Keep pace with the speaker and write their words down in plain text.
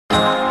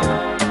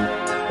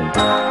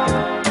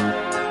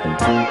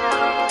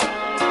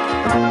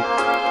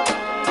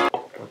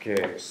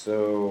Okay,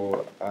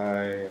 so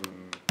I'm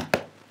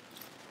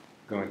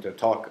going to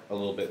talk a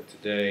little bit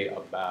today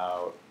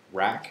about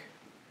rack.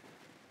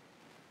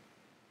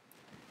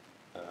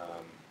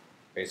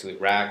 Basically,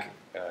 rack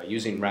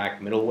using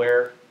rack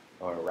middleware,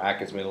 or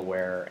rack is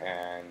middleware,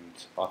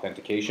 and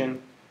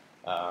authentication.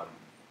 Um,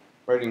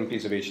 Writing a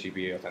piece of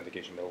HTTP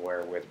authentication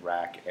middleware with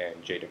rack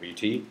and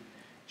JWT.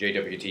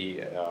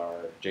 JWT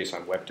are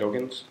JSON Web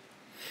Tokens.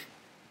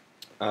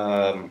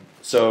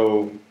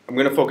 So I'm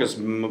going to focus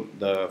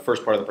the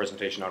first part of the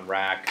presentation on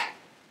rack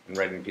and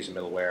writing a piece of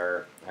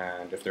middleware,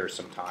 and if there's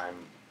some time,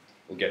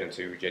 we'll get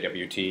into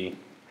JWT,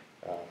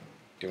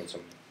 doing some,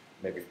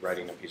 maybe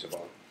writing a piece of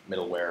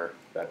middleware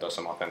that does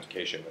some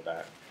authentication with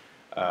that.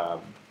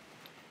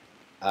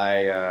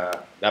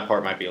 That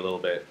part might be a little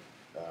bit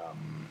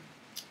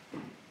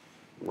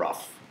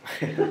rough.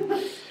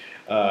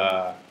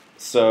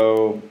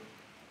 So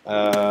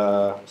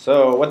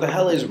what the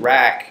hell is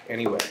rack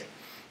anyway?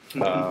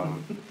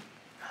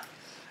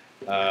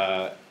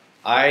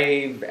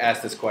 I've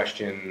asked this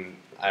question,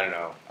 I don't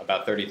know,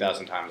 about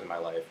 30,000 times in my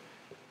life.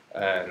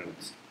 And,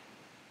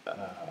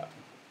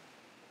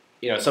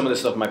 some of this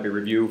stuff might be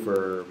review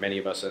for many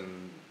of us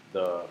in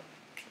the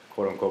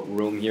quote-unquote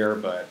room here,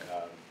 but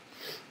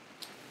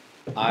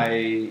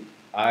I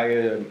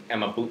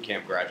am a boot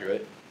camp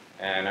graduate,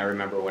 and I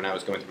remember when I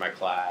was going through my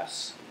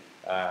class,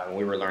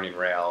 we were learning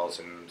Rails,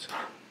 and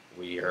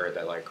we heard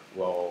that, like,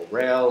 well,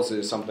 Rails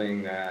is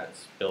something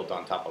that's built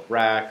on top of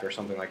rack or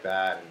something like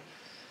that,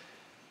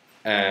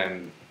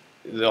 and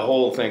the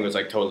whole thing was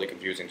like totally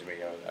confusing to me.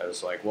 I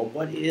was like, well,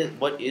 what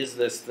is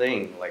this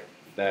thing like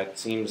that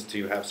seems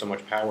to have so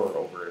much power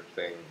over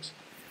things?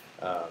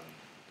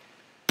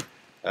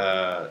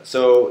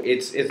 So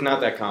it's not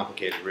that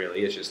complicated,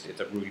 really. It's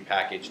a Ruby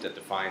package that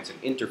defines an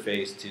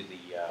interface to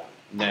the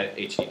net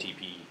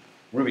HTTP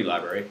Ruby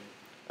library.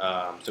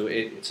 So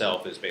it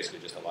itself is basically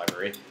just a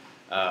library.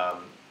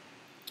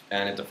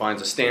 And it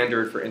defines a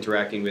standard for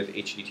interacting with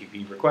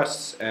HTTP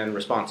requests and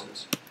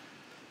responses.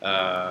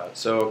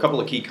 So a couple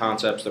of key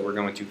concepts that we're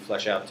going to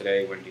flesh out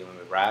today when dealing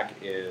with rack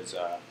is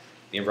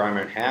the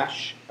environment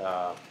hash,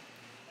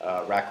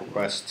 rack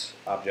request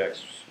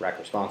objects, rack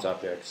response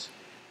objects,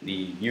 the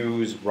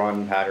use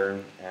run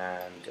pattern,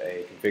 and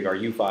a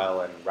config.ru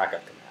file and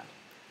rackup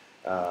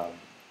command.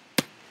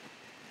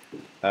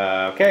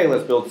 Okay,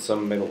 let's build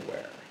some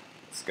middleware.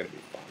 It's going to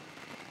be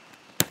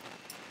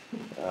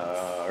fun.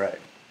 All right.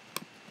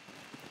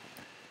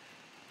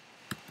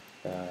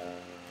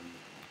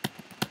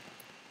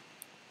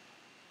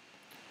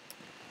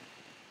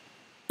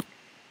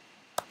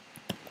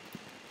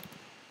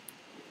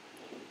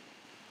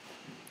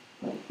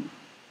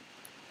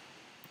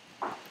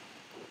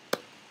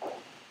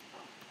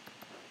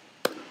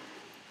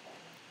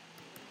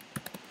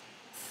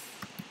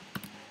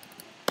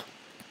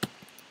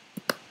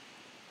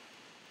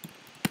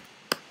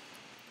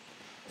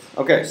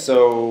 Okay,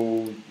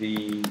 so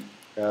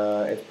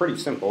it's pretty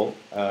simple.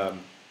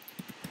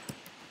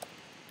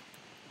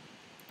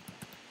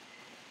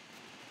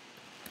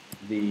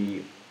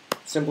 The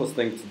simplest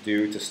thing to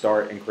do to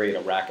start and create a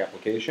rack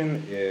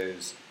application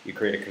is you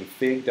create a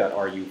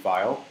config.ru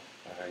file.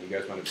 You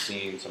guys might have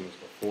seen some of this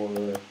before.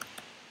 I'll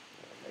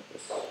make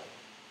this a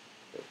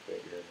bit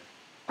bigger.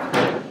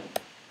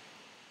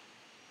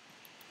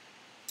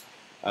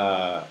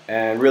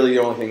 And really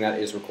the only thing that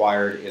is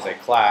required is a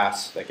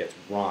class that gets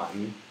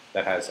run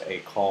that has a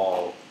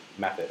call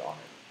method on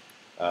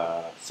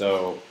it.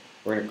 So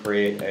we're going to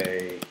create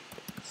a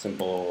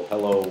simple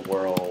hello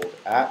world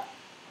app,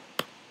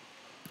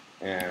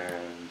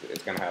 and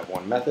it's going to have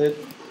one method.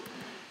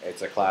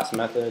 It's a class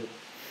method,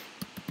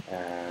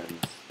 and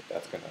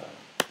that's going to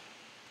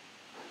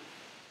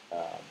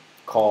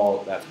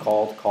call,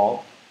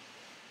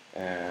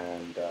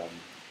 and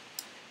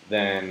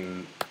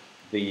then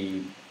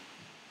the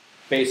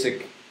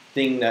basic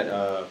thing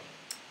that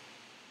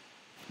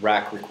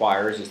rack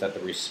requires is that the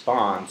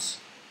response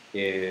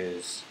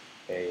is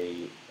a,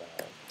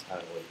 I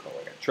don't know what you call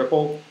it, like a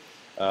triple.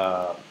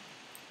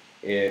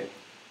 It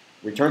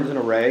returns an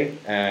array,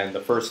 and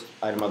the first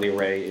item of the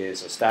array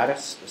is a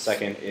status, the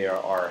second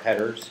are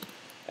headers,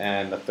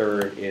 and the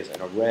third is an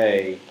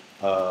array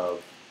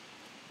of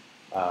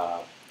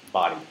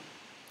body.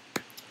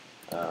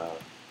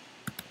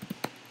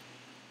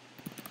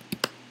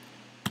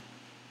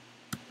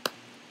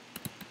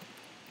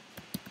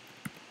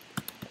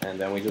 And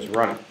then we just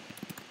run it.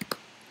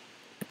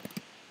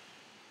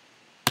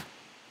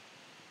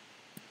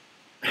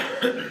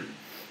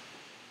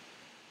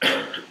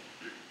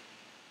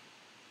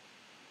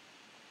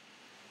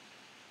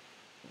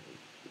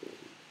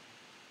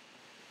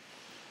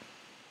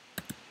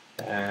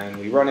 And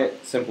we run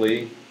it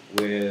simply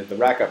with the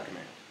rackup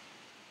command.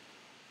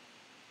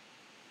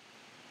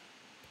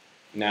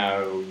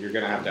 Now, you're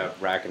going to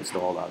have rack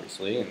installed,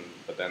 obviously,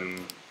 but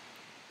then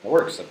it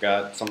works. I've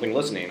got something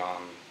listening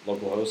on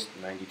localhost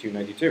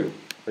 9292.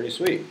 Pretty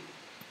sweet.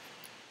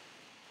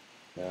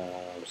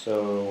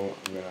 So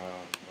I'm going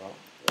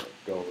to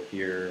go over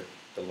here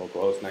to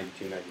localhost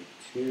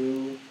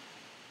 9292.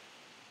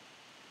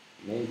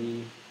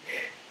 Maybe.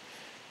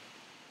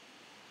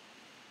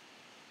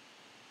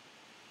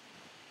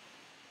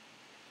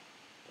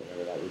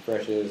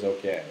 refreshes,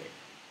 okay.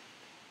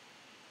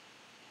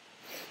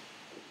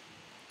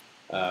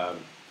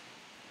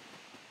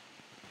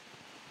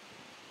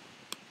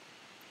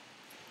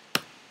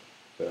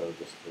 So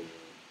just to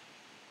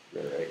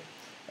reiterate,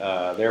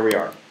 there we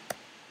are.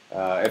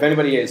 If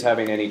anybody is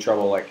having any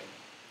trouble like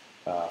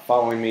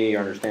following me,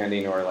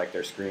 understanding, or like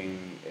their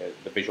screen,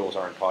 the visuals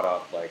aren't caught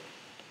up, like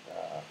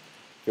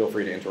feel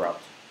free to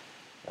interrupt.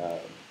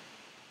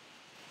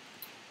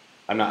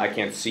 I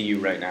can't see you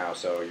right now,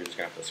 so you're just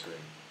gonna have to scream.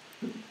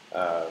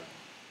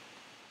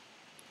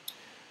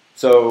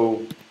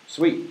 So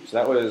sweet. So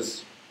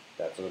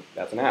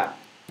that's an app.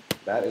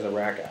 That is a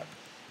rack app.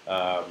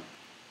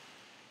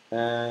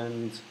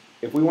 And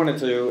if we wanted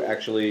to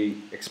actually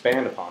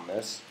expand upon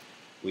this,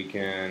 we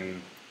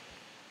can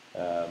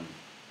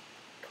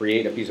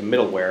create a piece of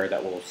middleware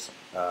that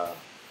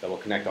will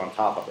connect on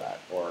top of that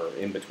or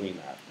in between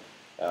that.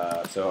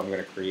 So I'm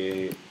going to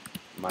create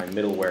my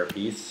middleware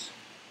piece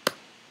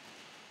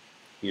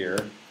here,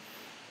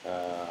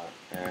 and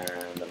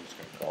I'm just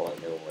going to call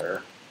it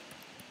middleware.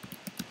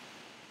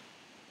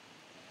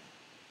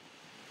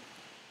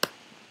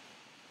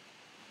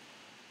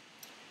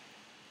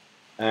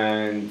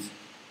 And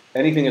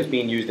anything that's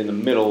being used in the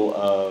middle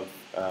of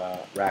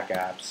rack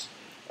apps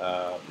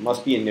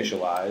must be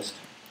initialized.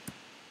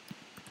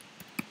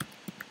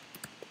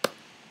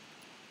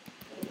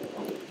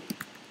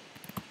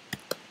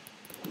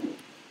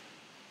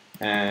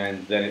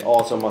 And then it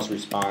also must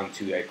respond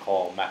to a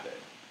call method.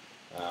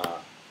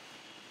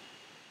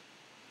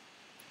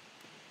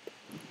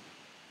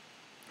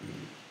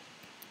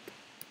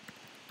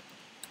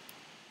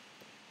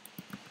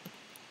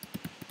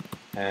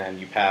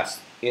 And you pass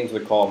into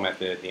the call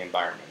method the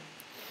environment.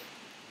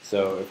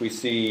 So if we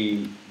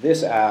see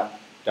this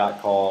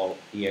app.call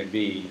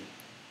env,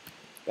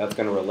 that's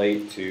going to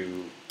relate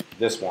to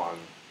this one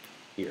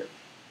here.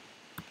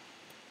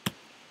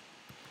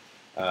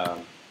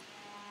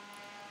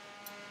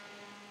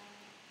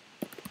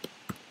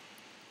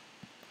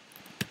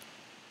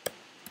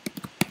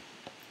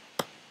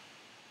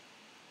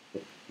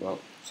 Well,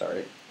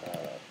 sorry. So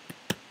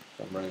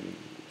I'm running the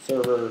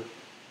server.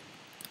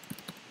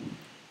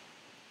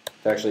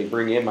 To actually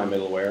bring in my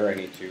middleware, I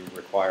need to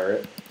require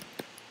it.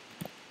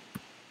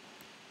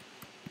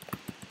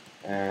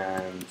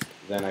 And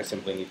then I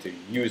simply need to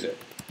use it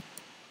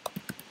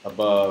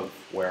above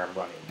where I'm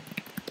running.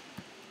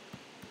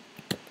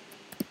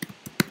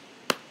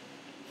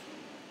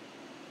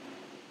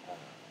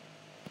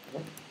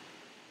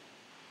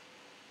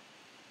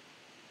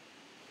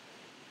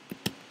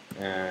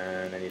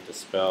 And I need to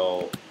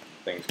spell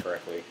things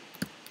correctly.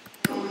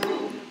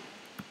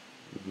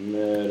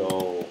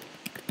 Middleware.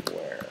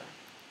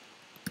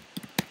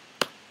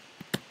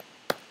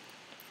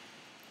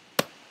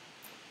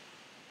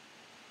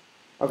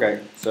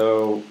 Okay,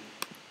 so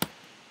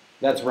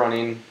that's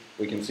running.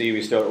 We can see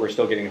we're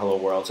still getting hello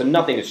world, so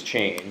nothing has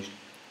changed.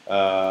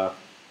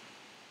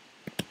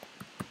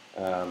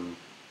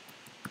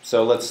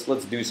 So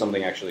let's do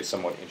something actually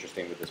somewhat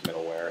interesting with this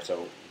middleware.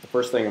 So the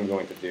first thing I'm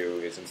going to do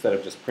is, instead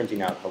of just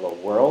printing out hello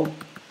world,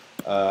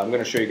 I'm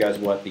going to show you guys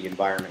what the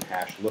environment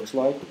hash looks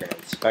like. We're going to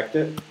inspect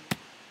it.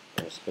 We're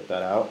going to spit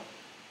that out.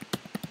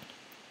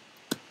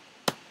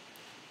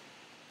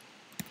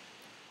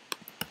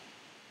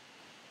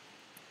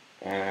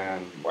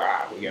 And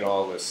wow, we get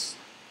all this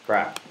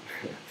crap.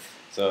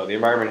 So the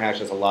environment hash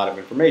has a lot of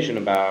information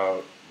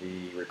about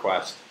the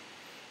request.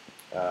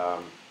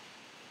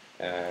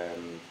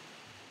 And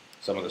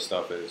some of the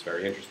stuff is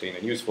very interesting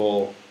and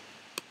useful.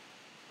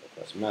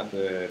 Request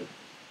method.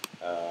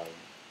 Let's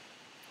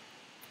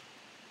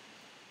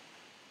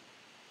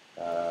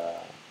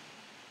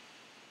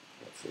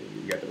see,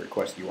 we got the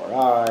request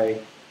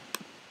URI.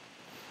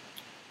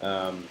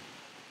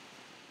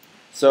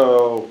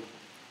 So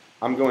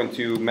I'm going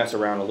to mess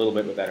around a little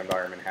bit with that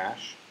environment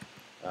hash.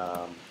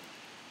 I'm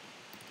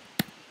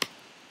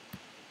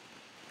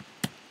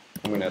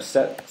going to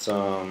set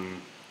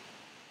some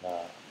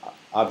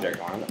object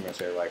on it. I'm going to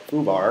say like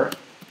foobar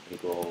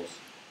equals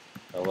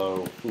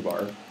hello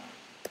foobar.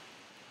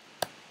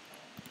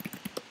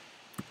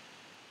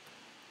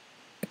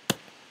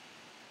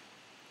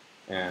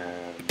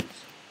 And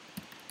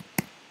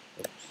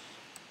oops.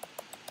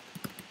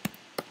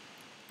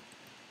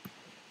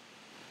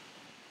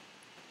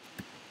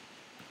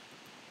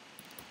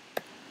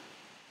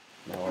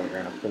 Now we're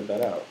going to print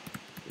that out.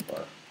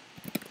 Foobar.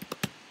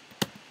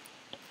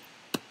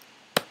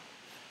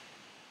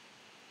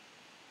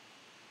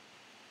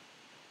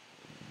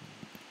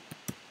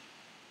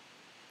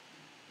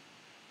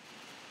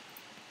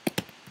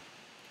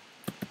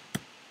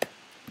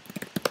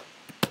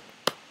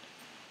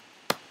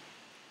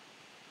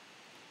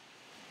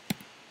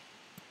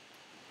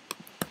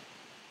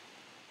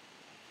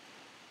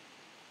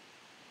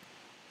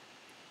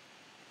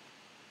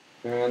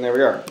 And there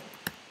we are.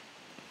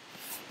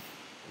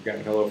 We've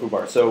gotten hello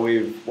foobar. So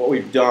what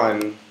we've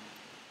done,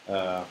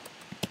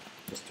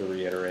 just to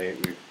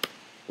reiterate,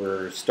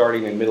 we're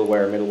starting in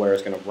middleware. Middleware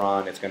is going to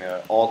run. It's going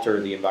to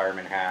alter the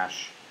environment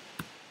hash,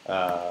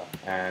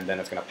 and then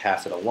it's going to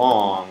pass it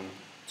along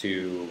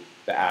to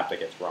the app that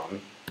gets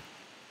run.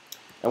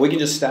 And we can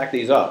just stack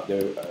these up.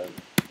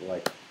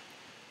 Like,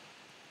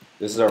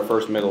 this is our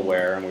first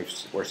middleware, and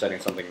we're setting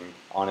something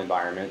on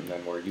environment, and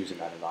then we're using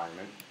that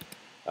environment.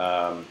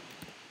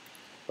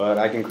 But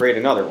I can create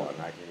another one.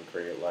 I can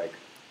create like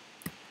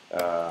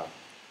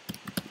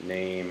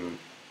name,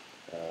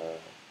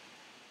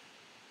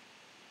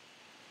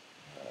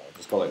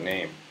 just call it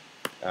name.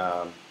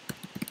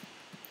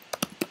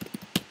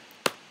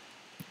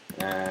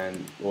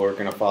 And we're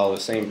going to follow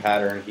the same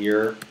pattern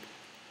here.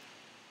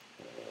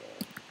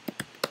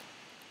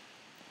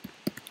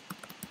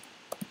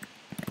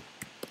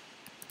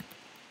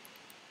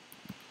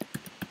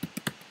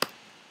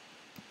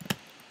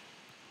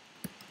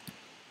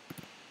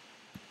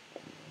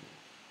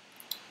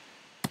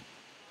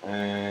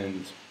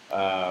 And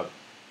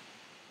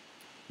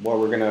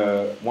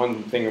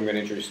one thing I'm going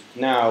to introduce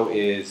now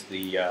is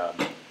the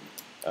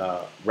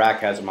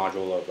rack has a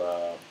module of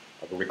a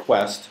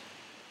request,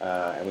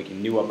 and we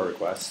can new up a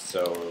request.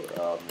 So I'm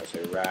going to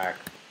say rack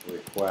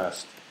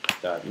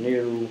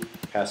request.new,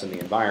 pass in the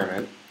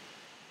environment,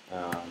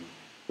 and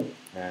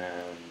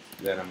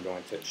then I'm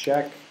going to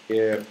check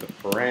if the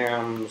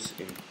params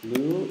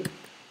include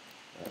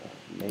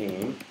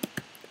name.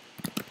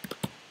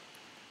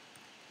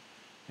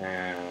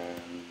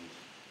 And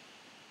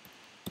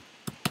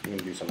I'm going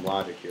to do some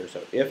logic here.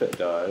 So if it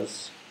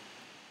does,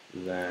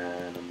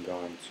 then I'm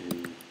going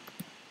to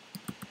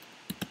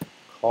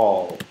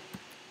call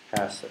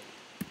pass it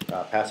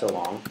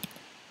along.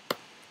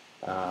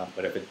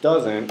 But if it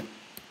doesn't,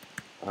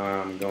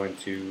 I'm going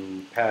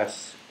to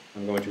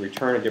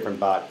return a different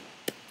body.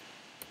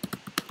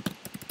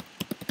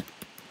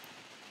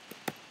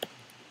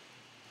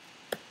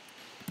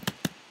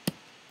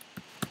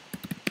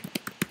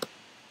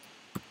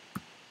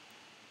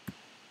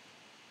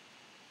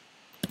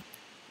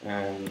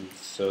 And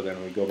so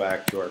then we go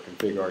back to our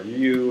config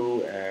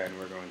RU, and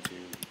we're going to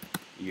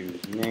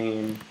use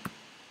name.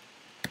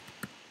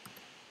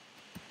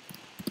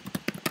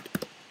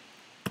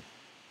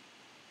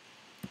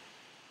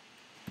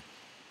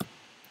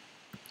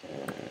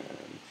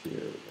 And here we're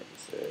going to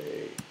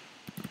say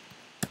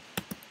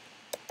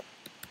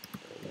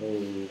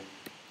hello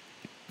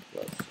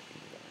plus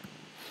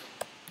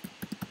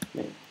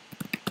name.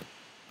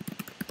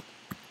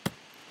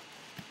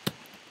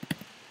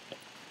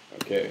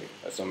 Okay,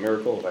 that's a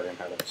miracle if I didn't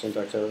have any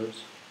syntax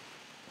errors.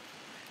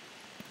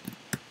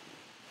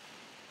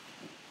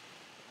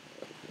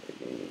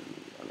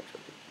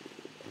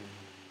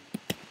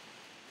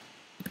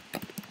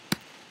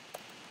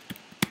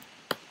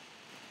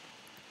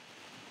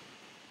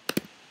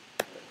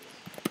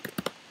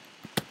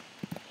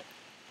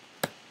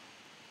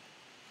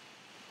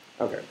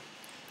 Okay,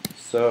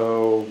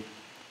 so,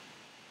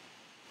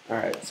 all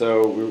right,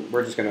 so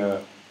we're just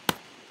gonna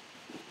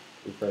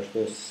refresh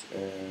this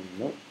and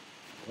nope.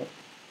 What?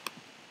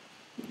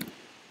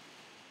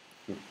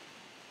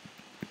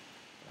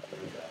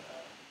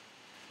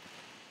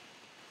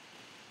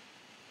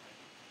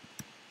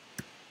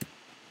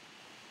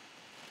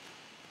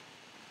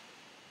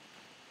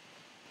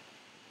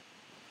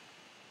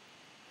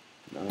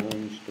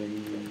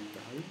 Non-string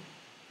value?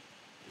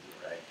 Is it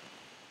right?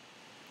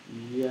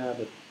 Yeah,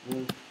 but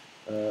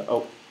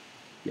oh,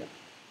 yeah.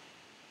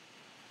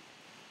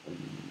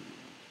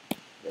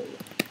 There we go.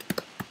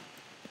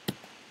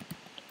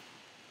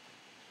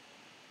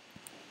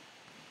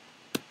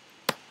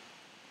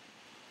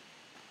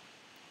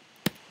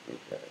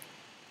 Okay.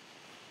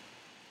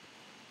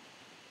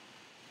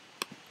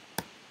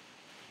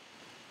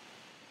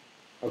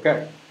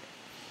 Okay.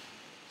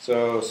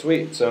 So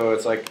sweet. So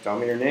it's like, tell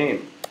me your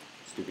name,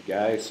 stupid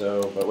guy.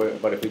 So,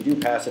 but if we do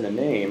pass in a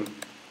name,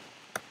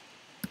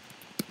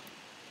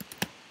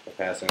 I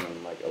pass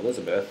in like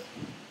Elizabeth.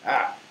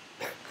 Ah,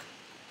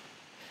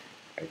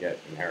 I get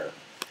an error.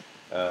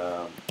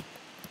 It's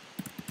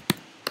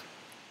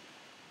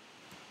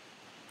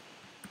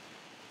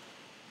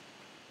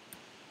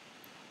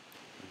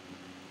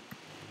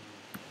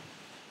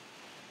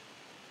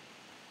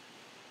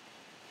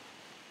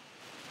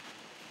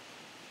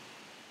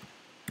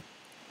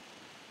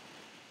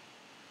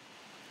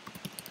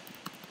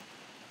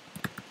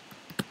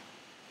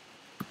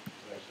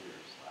actually your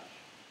slash.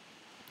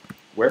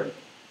 Where? The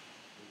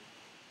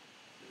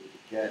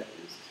get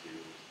is to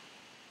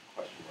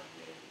question mark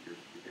name. You're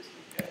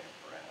basically getting a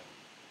param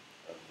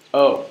of this.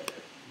 Oh. Okay.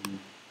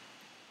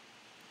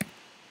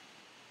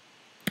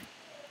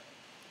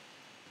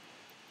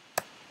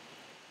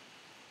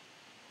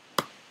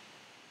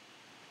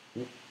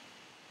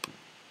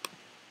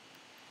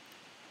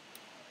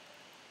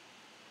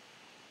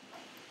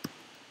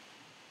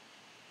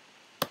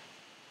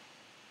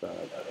 That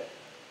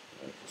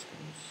just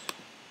comes.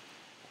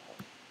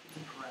 It's a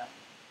param.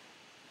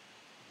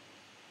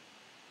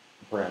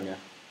 Param, yeah.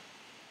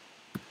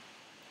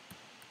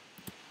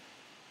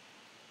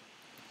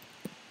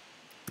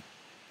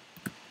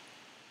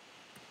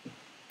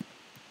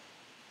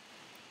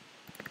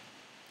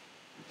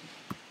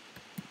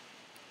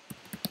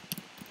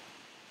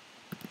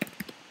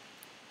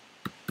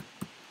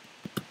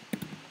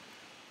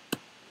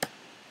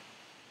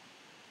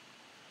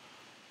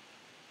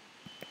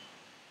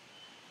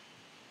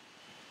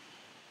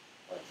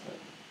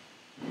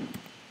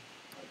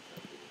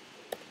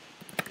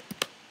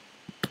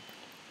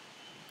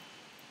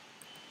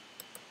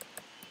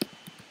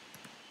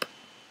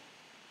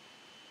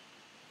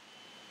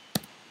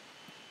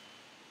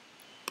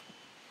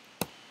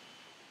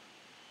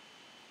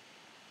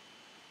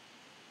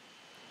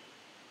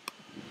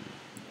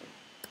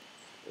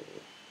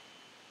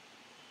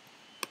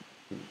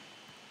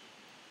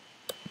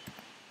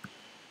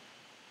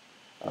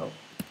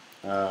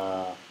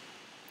 Yeah.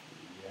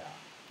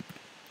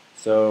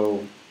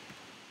 So,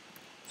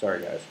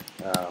 sorry guys.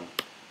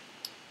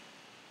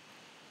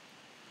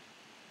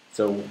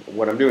 So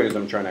what I'm doing is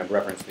I'm trying to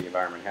reference the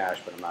environment hash,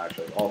 but I'm not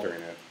actually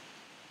altering it.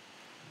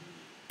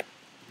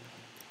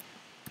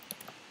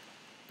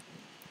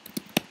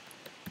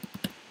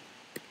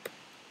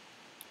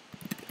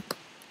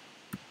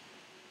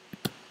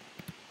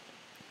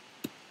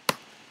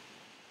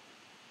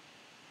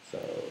 So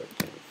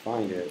I can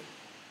find it.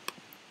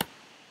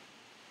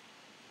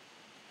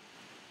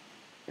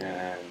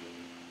 And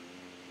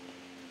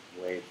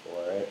wait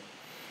for it.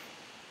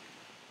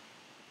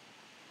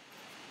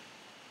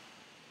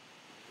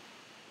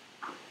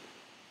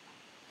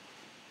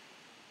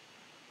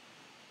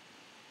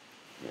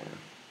 Yeah.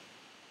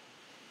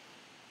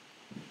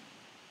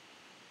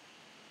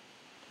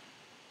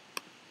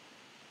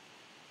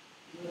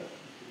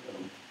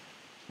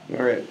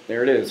 All right,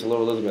 there it is.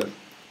 Hello, Elizabeth.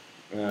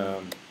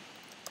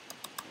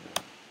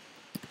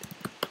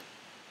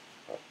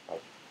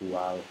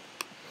 Wow.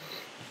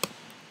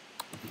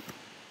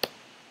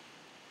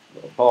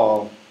 Little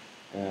Paul,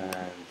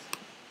 and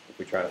if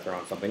we try to throw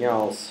in something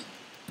else,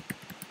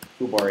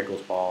 foobar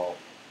equals Paul.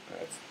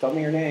 Tell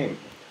me your name.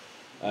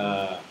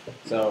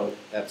 So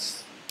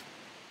that's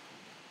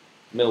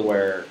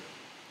middleware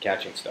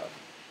catching stuff.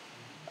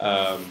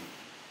 How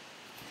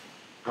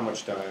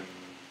much time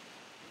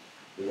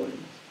do we want to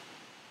use?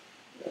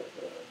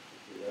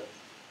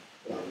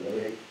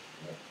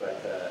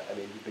 But I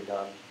mean, you've been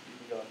gone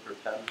for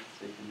 10,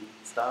 so you can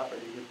stop, or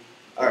you can.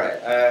 All right.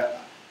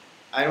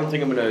 I don't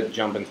think I'm going to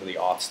jump into the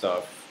auth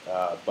stuff,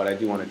 but I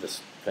do want to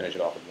just finish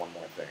it off with one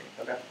more thing.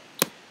 Okay.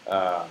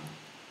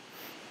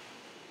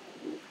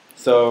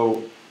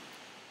 So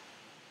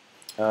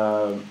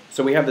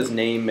we have this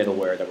name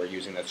middleware that we're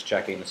using that's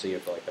checking to see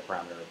if like the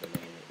parameter of the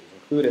name is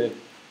included.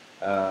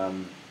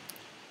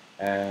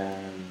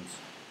 And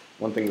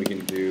one thing we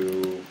can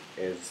do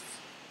is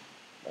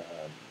oh.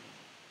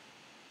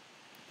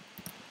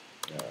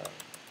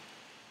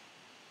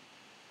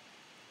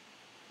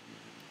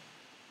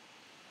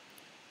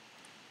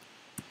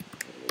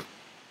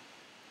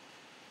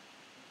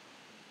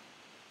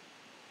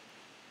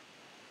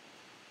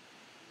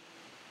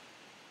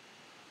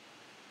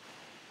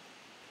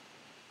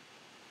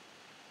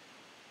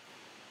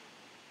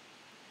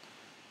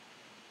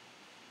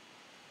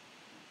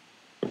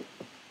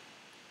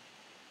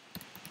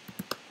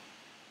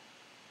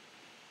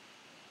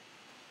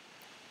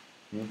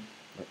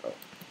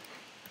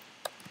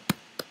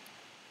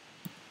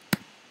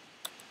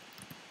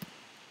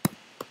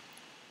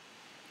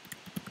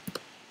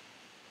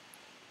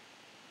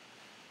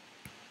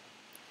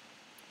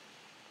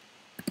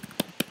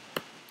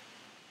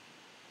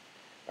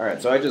 All right,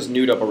 so I just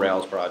newed up a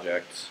Rails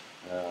project,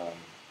 and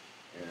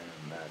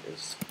that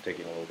is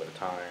taking a little bit of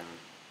time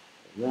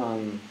to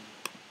run.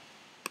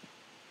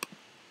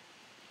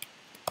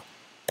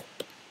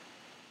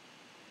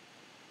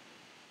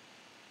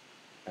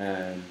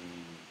 And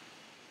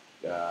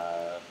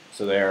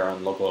so there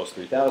on localhost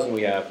 3000,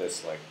 we have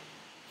this like,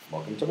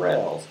 welcome to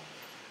Rails.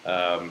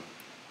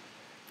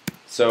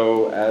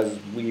 So as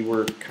we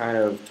were kind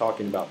of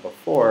talking about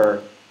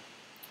before,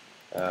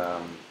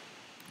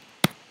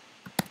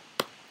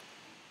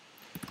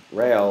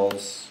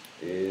 Rails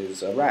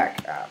is a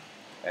rack app,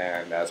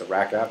 and as a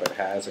rack app, it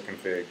has a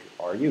config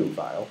ru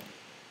file.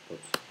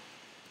 Oops.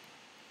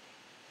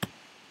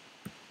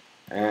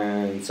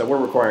 And so we're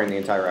requiring the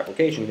entire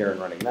application here and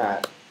running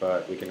that,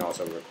 but we can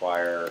also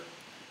require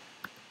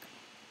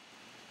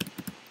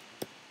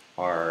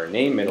our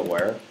name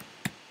middleware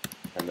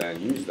and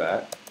then use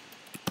that.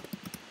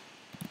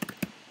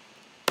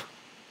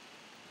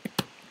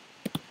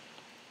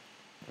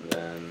 And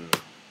then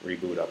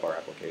reboot up our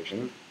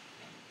application.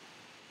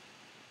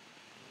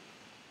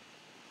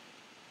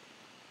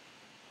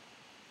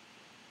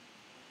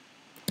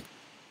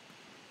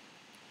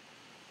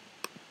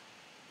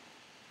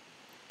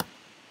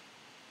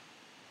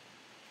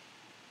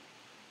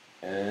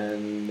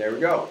 And there we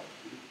go.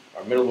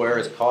 Our middleware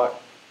has caught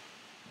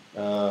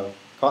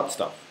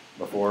stuff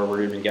before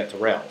we even get to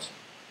Rails.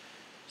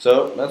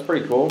 So that's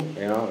pretty cool.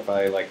 You know, if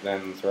I like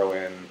then throw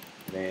in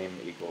name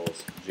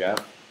equals Jeff,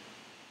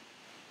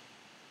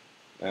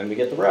 and we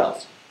get the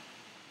Rails.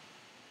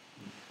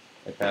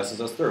 It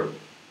passes us through.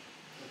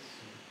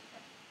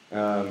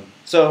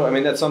 So I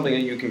mean that's something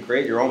that you can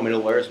create your own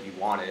middlewares if you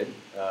wanted.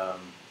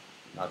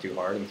 Not too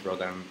hard, and throw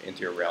them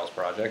into your Rails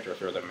project or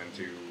throw them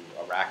into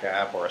a Rack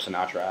app or a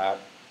Sinatra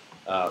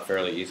app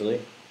fairly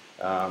easily.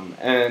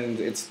 And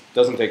it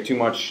doesn't take too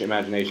much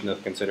imagination to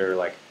consider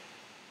like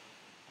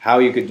how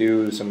you could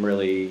do some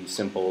really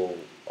simple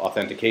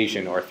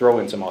authentication or throw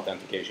in some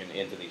authentication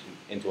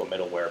into a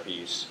middleware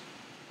piece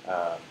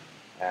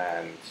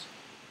and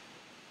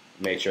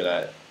make sure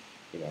that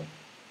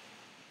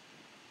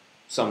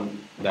some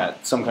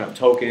kind of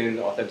token,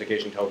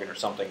 authentication token or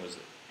something was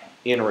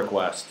in a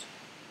request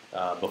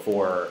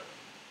before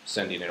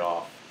sending it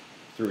off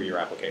through your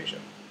application.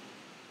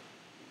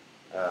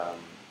 I'm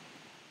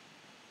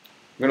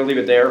going to leave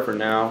it there for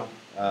now.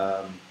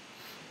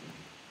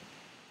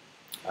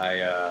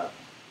 I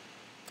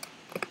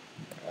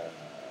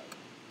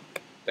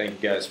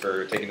thank you guys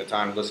for taking the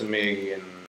time to listen to me, and